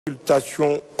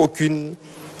consultation aucune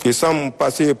et sans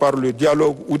passer par le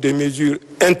dialogue ou des mesures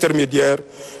intermédiaires,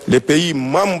 les pays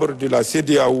membres de la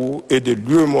CEDEAO et de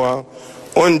l'UEMOA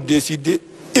ont décidé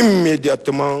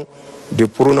immédiatement de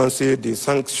prononcer des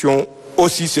sanctions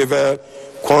aussi sévères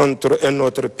contre un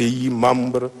autre pays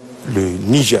membre, le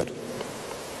Niger.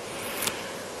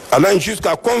 Allant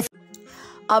jusqu'à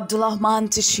Abdourahamane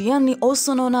Tchiani,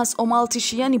 also known as Omar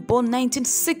Tchiani, born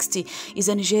 1960, is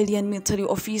a Nigerian military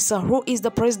officer who is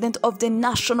the president of the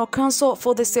National Council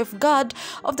for the Safeguard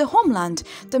of the Homeland,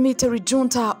 the military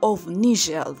junta of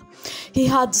Niger. He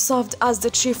had served as the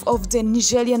chief of the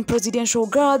Nigerian Presidential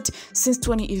Guard since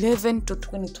 2011 to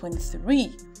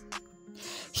 2023.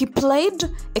 He played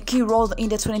a key role in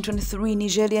the 2023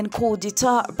 Nigerian Coup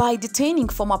Detat by detaining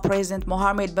former President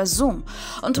Mohamed Bazoum.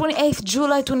 On 28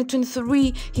 July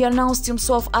 2023, he announced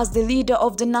himself as the leader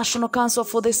of the National Council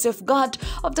for the Safeguard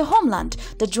of the Homeland.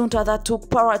 The junta that took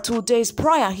power 2 days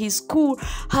prior his coup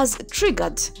has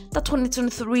triggered the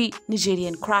 2023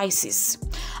 Nigerian crisis.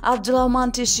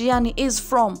 Abdourahamane Tchiani is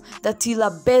from the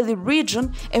Tillaberi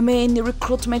region, a main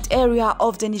recruitment area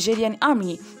of the Nigerian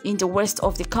army in the west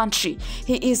of the country.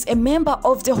 He is a member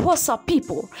of the Hausa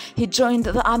people. He joined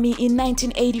the army in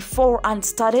 1984 and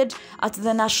studied at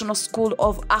the National School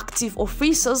of Active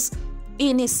Officers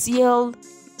in Siel,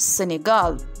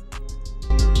 Senegal.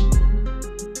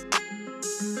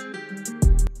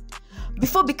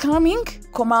 Before becoming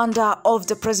commander of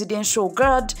the Presidential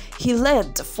Guard, he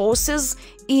led forces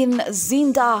in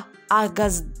Zinda,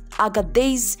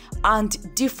 Agadez and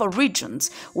Difa regions,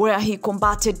 where he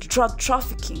combated drug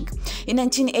trafficking. In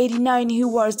 1989, he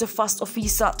was the first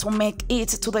officer to make it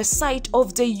to the site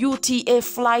of the UTA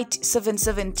Flight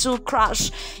 772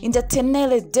 crash in the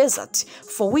Tenele Desert,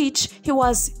 for which he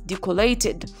was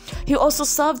decollated. He also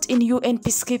served in UN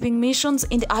peacekeeping missions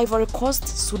in the Ivory Coast,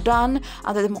 Sudan,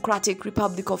 and the Democratic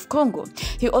Republic of Congo.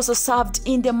 He also served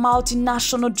in the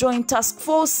multinational joint task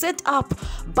force set up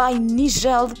by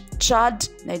Niger, Chad,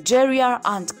 Nigeria,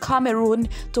 and Cameroon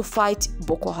to fight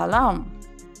Boko Haram.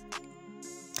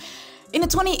 In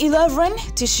 2011,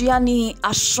 Tchiani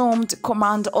assumed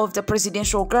command of the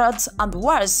Presidential Guards and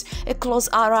was a close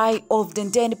ally of the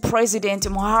then President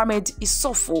Mohamed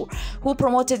Issoufou, who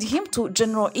promoted him to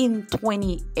general in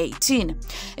 2018.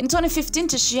 In 2015,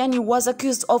 Tchiani was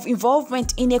accused of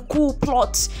involvement in a coup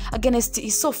plot against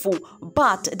Issoufou,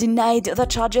 but denied the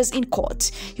charges in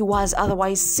court. He was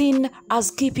otherwise seen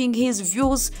as keeping his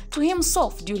views to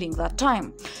himself during that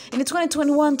time. In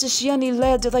 2021, Tchiani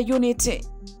led the unit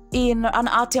in an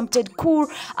attempted coup.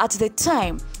 At the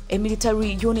time, a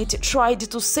military unit tried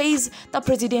to seize the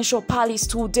presidential palace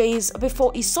 2 days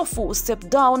before Issoufou stepped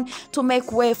down to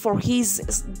make way for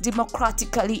his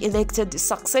democratically elected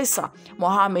successor,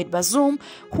 Mohamed Bazoum,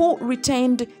 who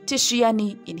retained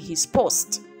Tchiani in his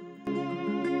post.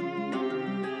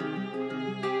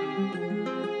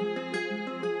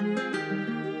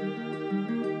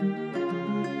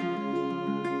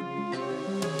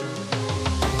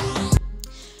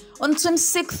 On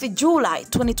 26 July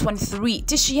 2023,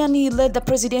 Tchiani led the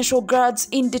Presidential Guards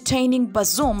in detaining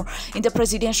Bazoum in the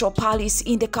presidential palace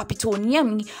in the capital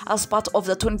Niamey as part of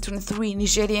the 2023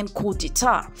 Nigerian Coup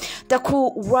Detat. The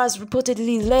coup was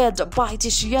reportedly led by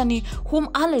Tchiani, whom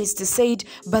analysts said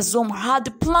Bazoum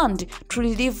had planned to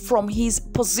relieve from his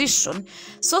position.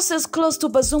 Sources close to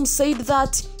Bazoum said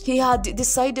that he had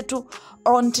decided to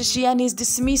on Tchiani's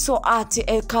dismissal at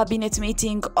a cabinet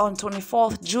meeting on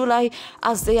 24th July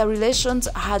as their relations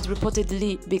had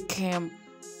reportedly become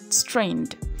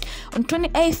strained. On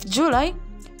 28th July,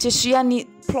 Tchiani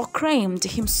proclaimed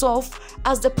himself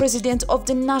as the president of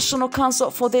the National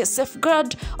Council for the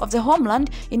Safeguard of the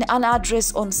Homeland in an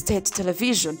address on state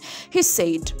television. He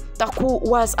said the coup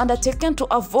was undertaken to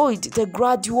avoid the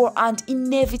gradual and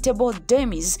inevitable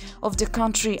demise of the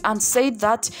country and said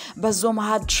that Bazoum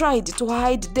had tried to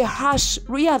hide the harsh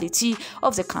reality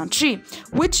of the country,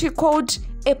 which he called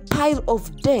a pile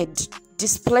of dead,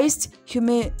 displaced,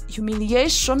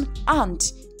 humiliation,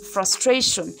 and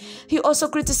frustration. He also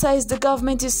criticized the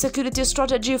government's security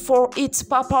strategy for its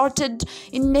purported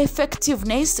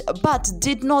ineffectiveness, but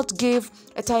did not give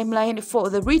a timeline for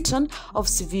the return of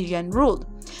civilian rule.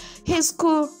 His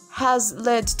coup has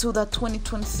led to the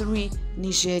 2023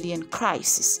 Nigerian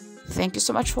crisis. Thank you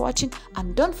so much for watching,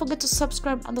 and don't forget to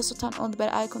subscribe and also turn on the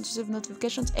bell icon to receive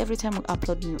notifications every time we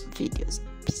upload new videos.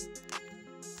 Peace.